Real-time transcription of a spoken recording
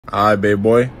Alright, babe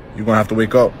boy. You're gonna have to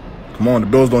wake up. Come on, the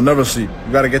bills don't never sleep.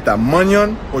 You gotta get that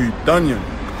munyon or you dunyon.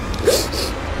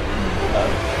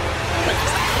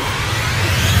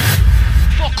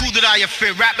 Fuck who did I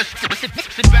offend? Rappers,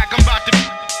 sit back, I'm about to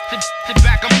sit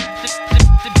back, I'm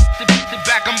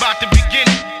about to begin.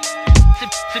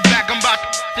 Sit back, I'm about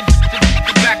to sit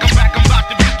back, I'm about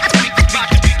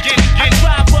to begin. I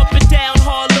drive up and down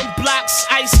Harlem blocks,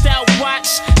 iced out watch,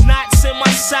 knots in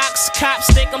my socks. Cops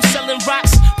think I'm selling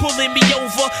rocks, pulling me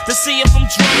over to see if I'm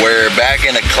drunk. We're back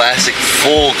in a classic,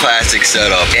 full classic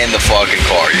setup in the fucking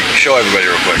car. You can show everybody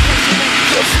real quick.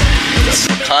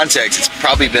 For context, it's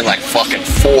probably been like fucking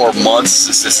 4 months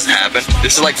since this has happened.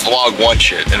 This is like vlog 1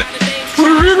 shit. And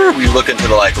we look into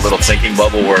the like little thinking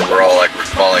bubble where we're all like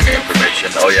recalling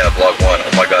information. Oh yeah, vlog 1.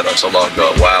 Oh my god, that was so long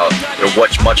ago. Wow, they're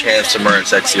much handsomer and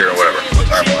sexier or whatever.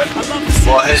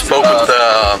 Well, I spoke with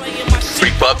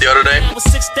Freak Bob the other day. I was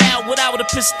 6 down without a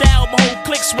pistol, my whole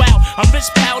clique's wow. I'm rich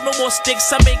pal, no more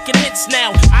sticks, I'm making hits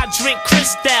now. I drink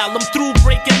crystal, I'm through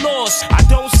breaking laws. I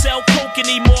don't sell coke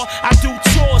anymore, I do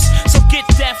tours. So get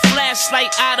that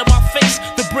flashlight out of my face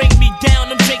to bring me down.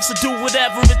 Them jakes will do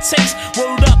whatever it takes.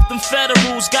 Word up, them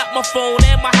federals got my phone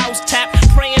and my house tapped,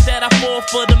 praying that I fall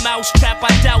for the mouse trap. I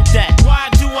doubt that. Why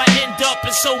do I end up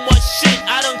in so much shit?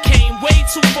 I done came way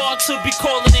too far to be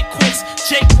calling it quits.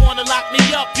 Jake wanna lock me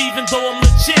up even though I'm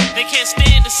legit. They can't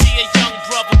stand to see a young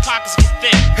brother pockets get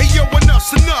thick. Hey yo,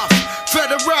 enough's enough.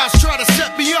 Federals try to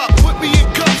set me up, put me in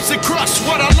cuffs and crush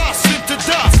what I lost into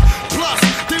dust. Plus,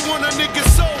 they want a nigga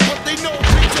soul, but they know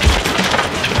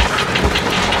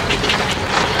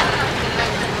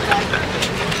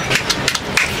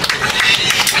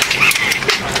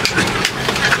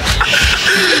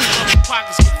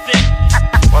Pockets get thick.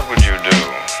 What would you do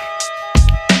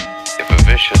if a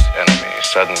vicious enemy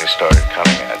suddenly started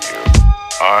coming at you,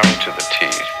 armed to the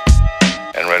teeth,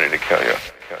 and ready to kill you?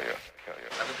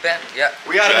 Yeah.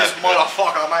 We got this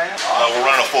motherfucker, man. We're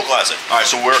running a full classic. All right,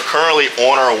 so we're currently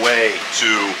on our way to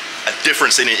a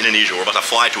different city in Indonesia. We're about to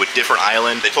fly to a different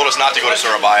island. They told us not to go to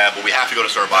Surabaya, but we have to go to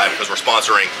Surabaya because we're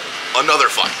sponsoring another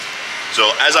fight. So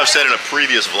as I've said in a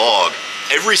previous vlog,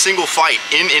 every single fight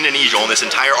in Indonesia on this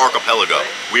entire archipelago,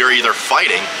 we are either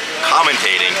fighting,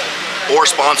 commentating, or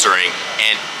sponsoring,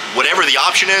 and whatever the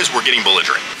option is, we're getting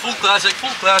belligerent. Full classic,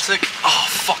 full classic. Oh,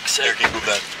 fuck, sake. Can you move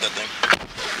that thing?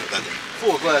 Move that thing.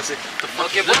 Full classic.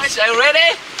 Okay, boys, are you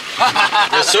ready?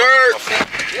 Yes, sir.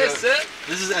 Yes, sir.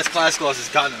 This is as classical as it's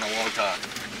gotten in a long time.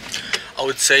 I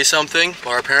would say something,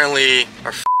 but apparently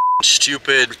our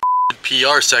stupid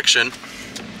PR section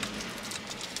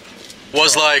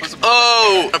was like,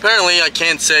 oh, apparently I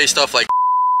can't say stuff like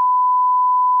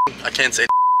I can't say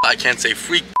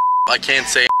freak, I can't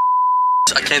say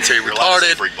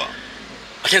retarded.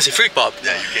 I can't say freak Bob.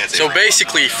 Yeah, you can't say so freak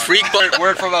basically, Bob. freak Bob.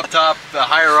 Word from up top, the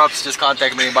higher ups just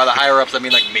contact me. By the higher ups, I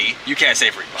mean like me. You can't say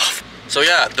freak Bob. So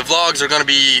yeah, the vlogs are gonna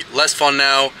be less fun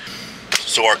now.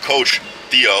 So our coach,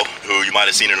 Theo, who you might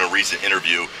have seen in a recent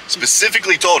interview,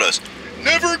 specifically told us,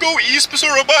 never go East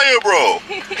Surabaya, bro.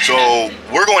 So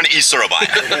we're going to East Surabaya.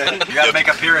 You gotta make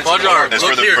appearances. That's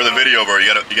for the video, bro.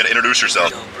 You gotta introduce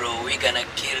yourself. Yo, bro, we gonna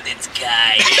kill this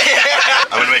guy.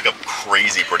 I'm gonna make a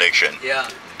crazy prediction. Yeah.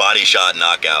 Body shot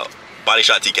knockout. Body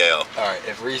shot TKO. Alright,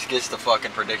 if Reese gets the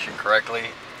fucking prediction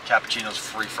correctly, Cappuccino's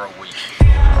free for a week.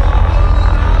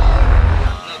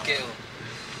 No KO.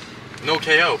 No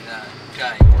KO. Nah,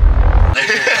 guy.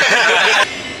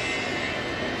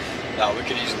 No, we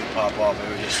could easily pop off. It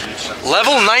would just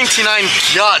Level 99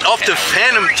 yacht off the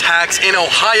Phantom Tax in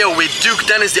Ohio with Duke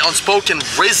Dennis, the unspoken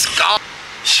Riz God.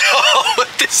 Yo,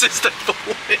 this is the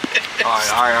win.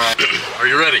 Alright. Are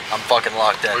you ready? I'm fucking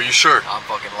locked in. Are you sure? I'm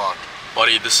fucking locked.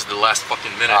 Buddy, this is the last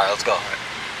fucking minute. Alright, let's go.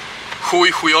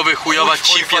 Chuj, chujowy, chujowa,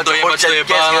 cipia, dojebać,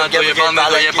 dojebana, dojebany,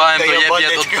 dojebałem,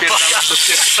 dojebie,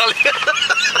 dopierdalę.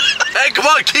 Hey, come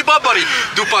on, keep up, buddy.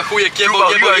 Dupa, chuje, kiebo,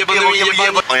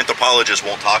 jebany. Anthropologists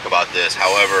won't talk about this.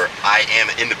 However, I am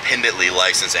an independently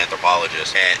licensed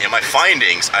anthropologist. And in my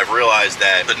findings, I've realized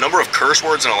that the number of curse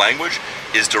words in a language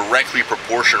is directly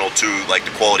proportional to like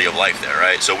the quality of life there,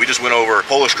 right? So we just went over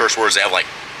Polish curse words. They have like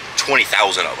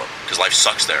 20,000 of them because life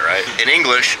sucks there, right? In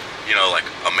English, you know, like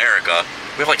America,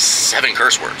 we have like 7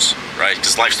 curse words, right?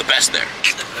 Because life's the best there.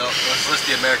 Well, let's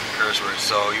list the American curse words.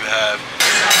 So you have...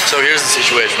 So here's the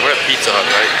situation. We're at Pizza Hut,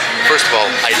 right? First of all,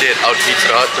 I did out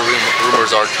Pizza Hut. The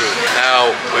rumors are true.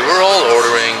 Now, we were all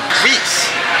ordering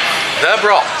Reese. That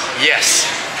bro.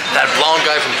 Yes. That blonde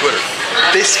guy from Twitter.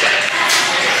 This guy.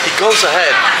 He goes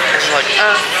ahead and he's like,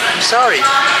 I'm sorry.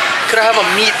 Could I have a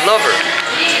meat lover?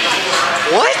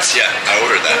 What? Yeah, I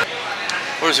ordered that.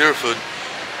 Where's your food?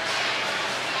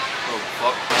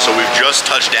 fuck? So we've just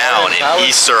touched down in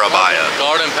East Surabaya.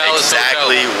 Garden Palace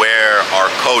exactly Hotel. Where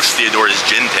our coach Theodoros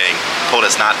Ginting told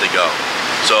us not to go.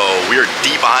 So we are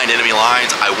deep behind enemy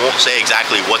lines. I won't say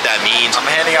exactly what that means. I'm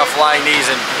handing out flying knees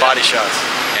and body shots.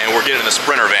 And we're getting in the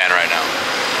Sprinter van right now.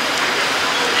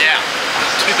 Yeah.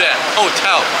 To that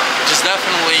hotel, which is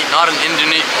definitely not an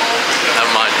Indonesian.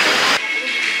 Never mind.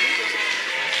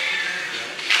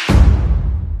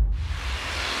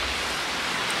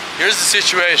 Here's the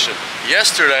situation.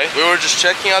 Yesterday, we were just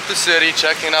checking out the city,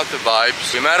 checking out the vibes.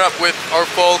 We met up with our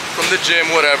folk from the gym,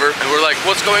 whatever, and we're like,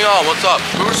 what's going on? What's up?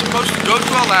 We were supposed to go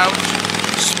to a lounge,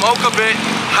 smoke a bit,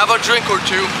 have a drink or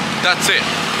two, that's it.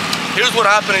 Here's what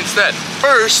happened instead.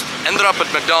 First, ended up at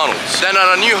McDonald's. Then at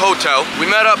a new hotel, we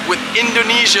met up with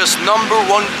Indonesia's #1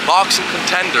 boxing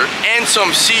contender and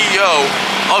some CEO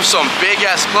of some big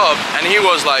ass club. And he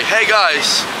was like, hey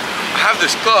guys, I have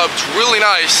this club, it's really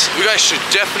nice. You guys should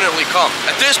definitely come.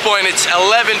 At this point, it's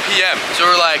 11 p.m. So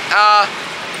we're like,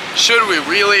 should we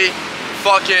really?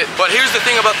 Fuck it. But here's the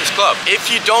thing about this club. If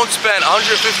you don't spend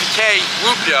 150k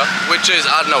rupiah, which is,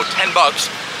 I don't know, 10 bucks,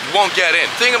 you won't get in.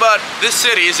 The thing about this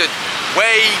city is it's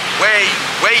way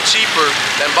cheaper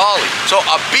than Bali. So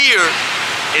a beer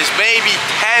is maybe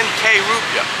 10k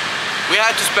rupiah. We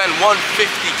had to spend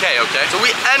 150k, okay? So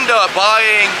we end up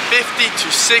buying 50 to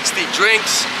 60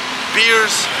 drinks,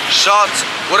 beers, shots,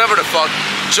 whatever the fuck,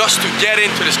 just to get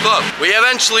into this club. We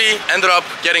eventually ended up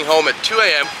getting home at 2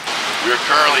 a.m. We are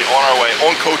currently on our way,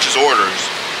 on coach's orders,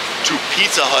 to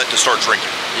Pizza Hut to start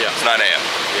drinking. Yeah. It's 9 a.m.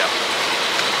 Yeah.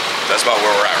 That's about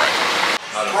where we're at right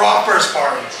now. Proper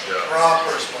sparring.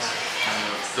 Proper sparring.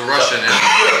 The Russian is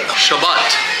Shabbat.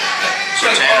 So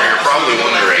Tanner, you're probably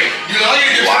wondering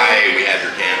why we have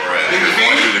your camera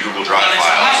going through the Google Drive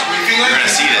files. You're going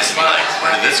to see this and be like, where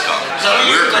did this come?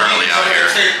 We're currently out here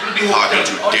talking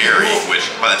to Derry, which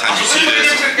by the time you see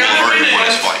this, will have already won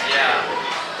his fight.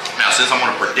 Now, since I'm on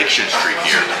a prediction streak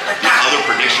here, the other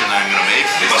prediction that I'm going to make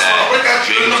is that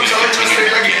James is going to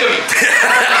continue to get me.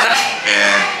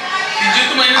 And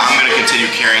I'm going to continue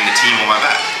carrying the team on my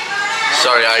back.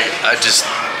 Sorry,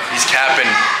 he's capping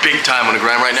big time on the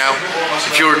gram right now.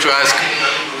 If you were to ask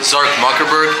Zark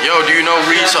Muckerberg, yo, do you know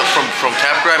Reese from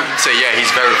Capgram? He'd say, yeah, he's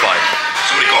verified.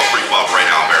 Somebody call Free Pop right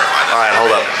now and verify that. Alright,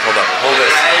 hold up. Hold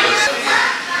this.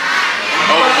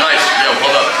 Oh, nice. Yo,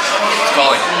 hold up. It's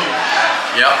calling.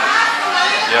 Yep.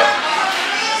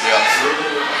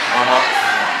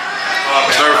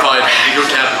 It's verified. You're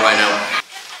capping right now.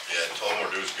 Yeah, told him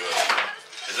we're doing good.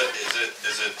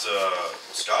 Is it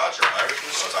Scotch or Irish?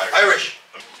 Oh, it's Irish.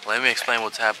 Let me explain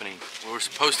what's happening. We were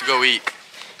supposed to go eat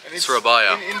in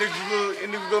Surabaya. In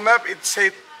the Google map, it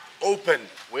said open.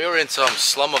 We were in some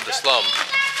slum of the slum.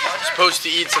 We're supposed to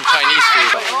eat some Chinese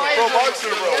food. Pro boxer,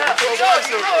 bro. Pro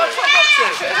boxer, bro.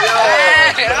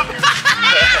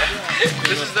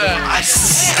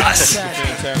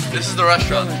 This is the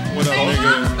restaurant. What up,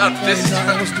 nigga? No, this is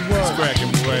It's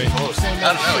cracking, boy. I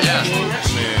don't know, yeah.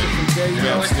 Man,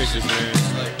 damn snitches, man.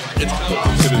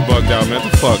 Shit is bugged out, man.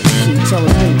 What the fuck, man?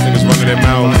 Niggas running their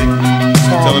mouth,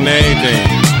 telling everything.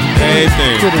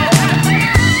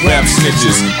 Rap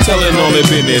snitches, telling all their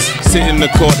business. Sit in the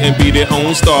court and be their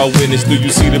own star witness. Do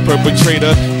you see the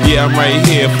perpetrator? Yeah, I'm right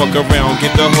here. Fuck around,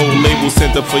 get the whole label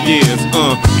sent up for years.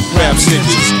 Rap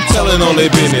snitches, telling all their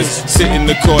business. Sit in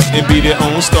the court and be their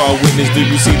own star witness. Do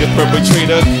you see the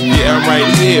perpetrator? Yeah, I'm right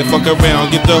here. Fuck around,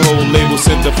 get the whole label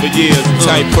sent up for years.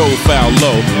 Tight profile,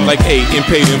 low, like 8 and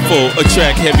paid in full.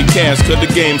 Attract heavy cash, cause the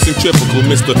game's centrifugal.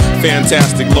 Mr.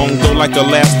 Fantastic, long though like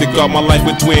elastic. All my life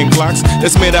with twin Glocks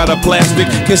that's made out of plastic.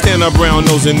 Can't stand a brown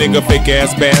nose and nigga fake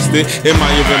ass bastard.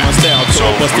 Admiring my style, so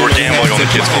we're gambling on the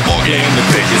kids' football game.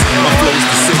 My flow's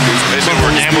the sickest.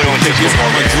 We're gambling on the kids'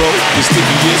 football game. The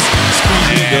stickiest.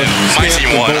 My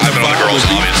team won. I've been on the girls,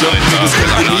 obviously, because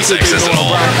I'm not sexist at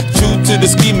all. True to the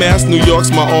ski mask, New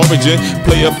York's my origin.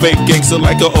 Play a fake gangster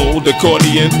like an old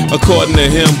accordion. According to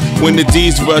him, when the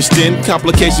D's rushed in,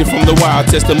 complication from the wild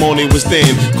testimony was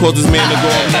thin. Caused his man to go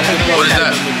up. What is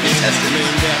that?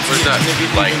 What is that?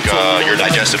 Like your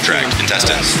digestive tract,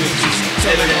 intestines.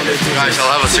 Guys,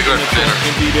 I'll have a cigarette for dinner.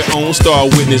 Be their own star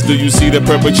witness. Do you see the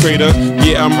perpetrator?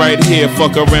 Yeah, I'm right here.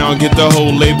 Fuck around, get the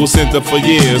whole label sent up for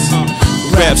years.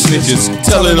 Rap snitches,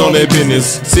 telling all their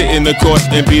business. Sit in the court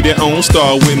and be their own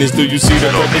star witness. Do you see the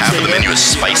perpetrator? Half of the menu is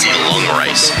spicy lung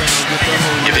rice.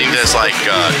 You think that's like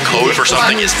code for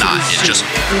something? It's not. It's just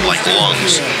like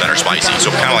lungs that are spicy. So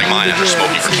kind of like mine after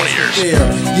smoking for 20 years.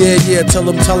 Yeah, tell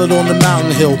it on the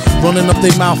mountain hill. Running up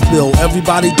their mouth bill,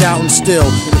 everybody doubting still.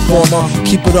 Informer,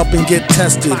 keep it up and get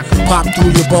tested. Pop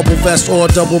through your bubble vest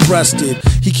or double breasted.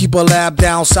 He keep a lab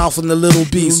down south in the Little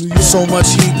Beast. So much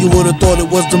heat, you would've thought it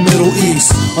was the Middle East.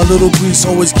 A little grease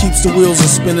always keeps the wheels a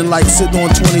spinning, like sitting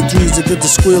on 23s to get the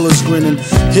squealers grinning.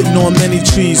 Hitting on many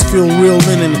trees, feel real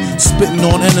linen. Spitting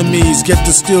on enemies, get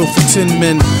the steel for 10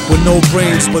 men with no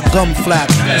brains but gum flap.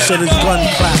 He said his gun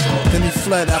clapped, then he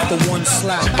fled after one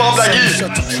slap.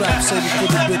 Shut the trap, say for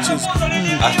the bitches.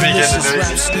 Delicious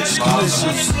rap, snitch,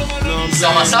 delicious.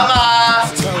 Sama-sama!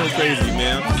 It's kind of crazy,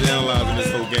 man. I'm just analyzing this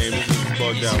whole game. This is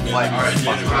bugged out, man.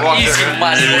 Easy, I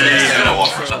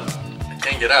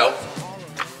can't get out.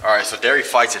 Alright, so Derry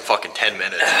fights in fucking 10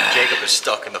 minutes. And Jacob is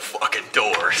stuck in the fucking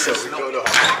door. So we go to...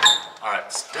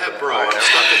 Alright, step bro, I'm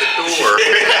stuck in the door.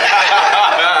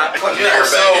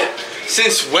 So,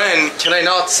 since when can I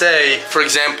not say, for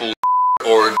example,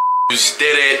 or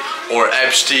did it, or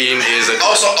Epstein is a...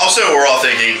 Also, we're all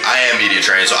thinking, I am media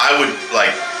trained, so I would,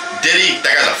 like, Diddy,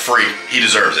 that guy's a freak. He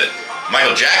deserves it.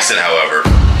 Michael Jackson, however...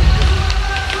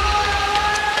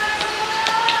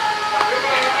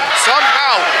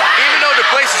 Somehow, even though the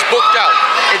place is booked out,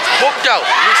 it's booked out,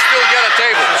 you still get a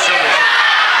table.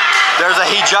 There's a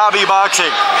hijabi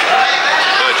boxing.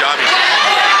 Hijabi.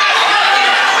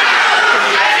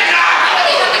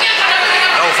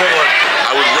 No forward.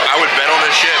 I would bet on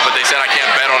this shit, but they said I can't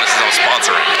bet on it since I'm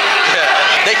sponsoring. Yeah.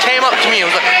 They came up to me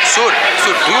and was like, Sur,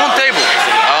 we want table.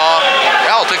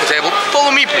 Yeah, I'll take a table.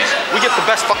 Follow me, please. We get the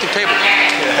best fucking table.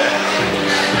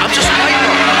 I'm just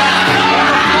hyper.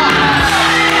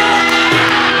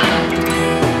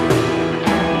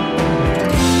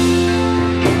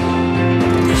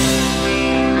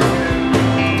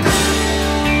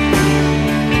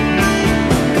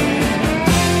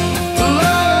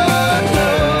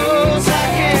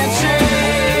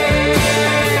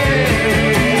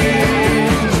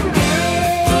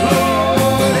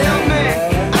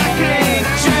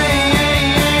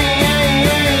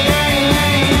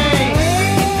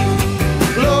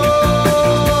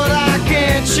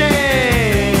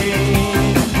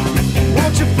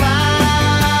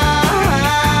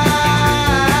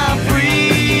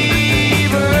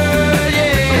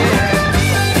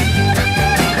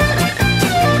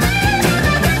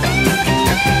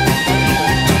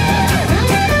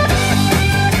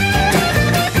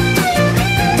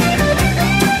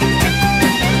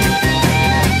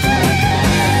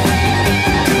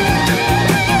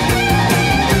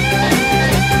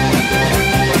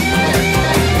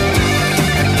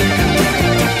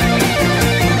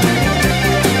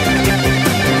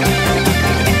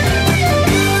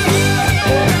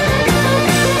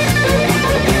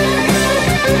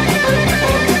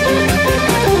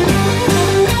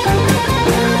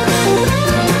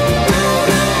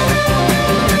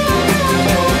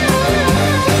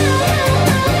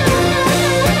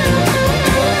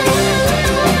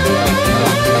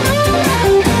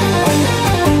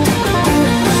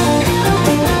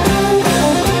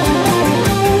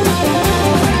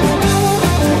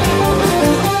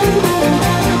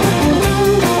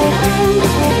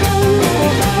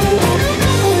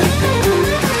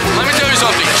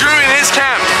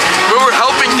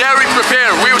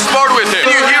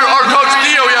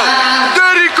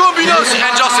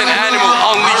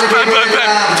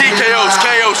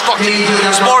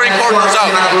 Sparring partners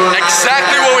out.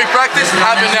 Exactly what we practiced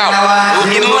happened now.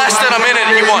 In less than a minute,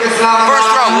 he won. First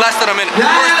round, less than a minute.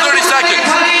 First 30 seconds.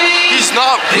 He's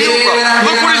not real, bro.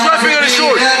 Look what he's wrapping on his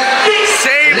shorts.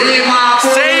 Sabre.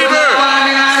 Sabre.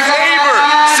 Sabre.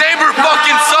 Sabre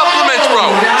fucking supplements, bro.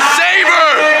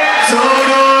 Sabre.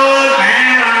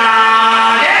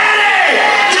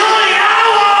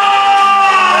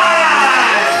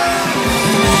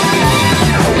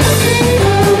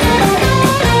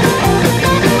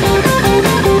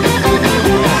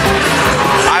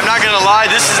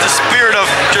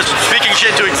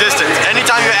 Shit to existence.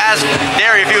 Anytime you ask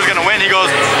Derry if he was gonna win, he goes,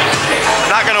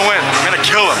 not gonna win, I'm gonna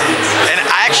kill him. And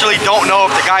I actually don't know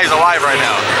if the guy is alive right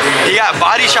now. He got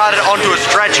body shotted onto a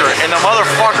stretcher and the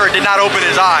motherfucker did not open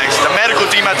his eyes. The medical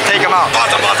team had to take him out.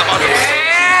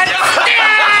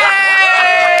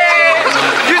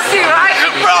 You see, right?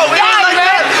 Bro, it was like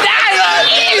that.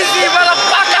 That's easy,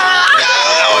 motherfucker.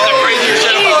 That was the craziest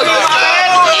shit of all time.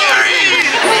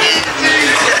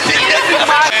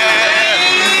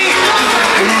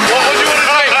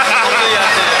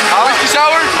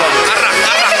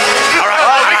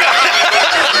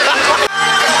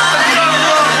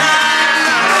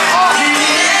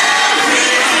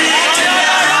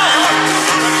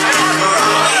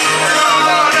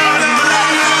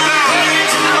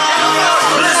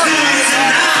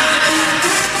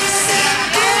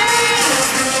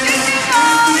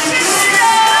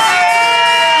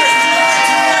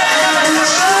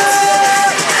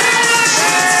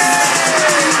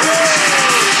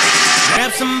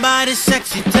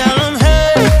 sexy, tell them,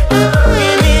 hey,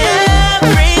 give me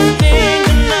everything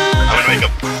tonight. I'm gonna make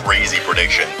a crazy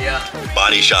prediction. Yeah.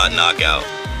 Body shot knockout.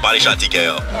 Body shot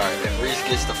TKO. Alright, if Reese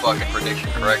gets the fucking prediction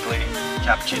correctly,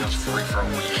 cappuccino's free for a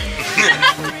week.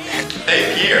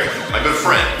 Hey, Pierre, my good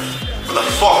friend. Where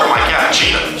the fuck are my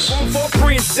cappuccinos? For a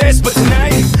princess, but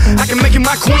tonight I can make you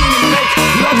my queen and make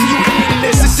love to you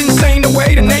endless. It's insane the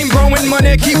way the name growing,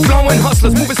 money keep flowing,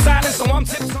 hustlers moving silent, so I'm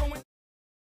tiptoeing.